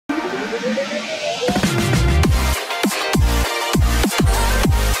Hello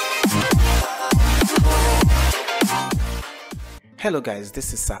guys,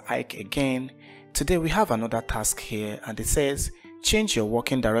 this is Sir Ike again. Today we have another task here and it says change your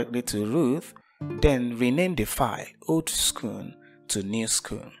working directory to root, then rename the file old schoon to new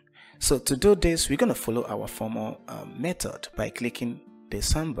schoon. So to do this, we're going to follow our formal method by clicking the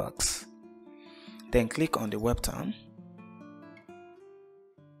sandbox. Then click on the web term.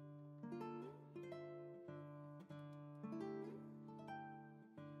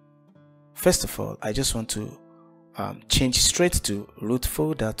 First of all, I just want to change straight to root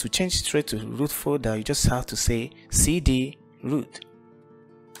folder. To change straight to root folder, you just have to say cd root,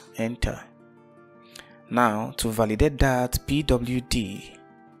 enter. Now to validate that, pwd,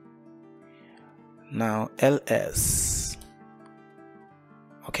 now ls.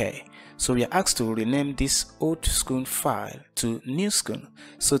 Okay, so we are asked to rename this old schoon file to new schoon.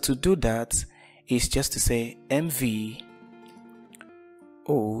 So to do that is just to say mv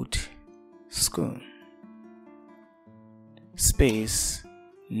old schoon space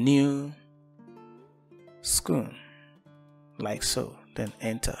new schoon, like so, then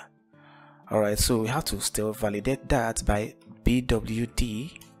enter. Alright, so we have to still validate that by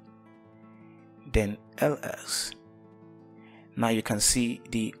pwd, then ls. Now you can see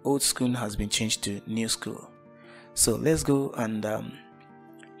the old schoon has been changed to new schoon. So let's go and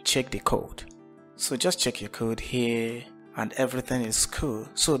check the code. So just check your code here and everything is cool.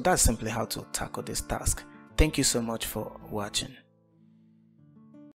 So that's simply how to tackle this task. Thank you so much for watching.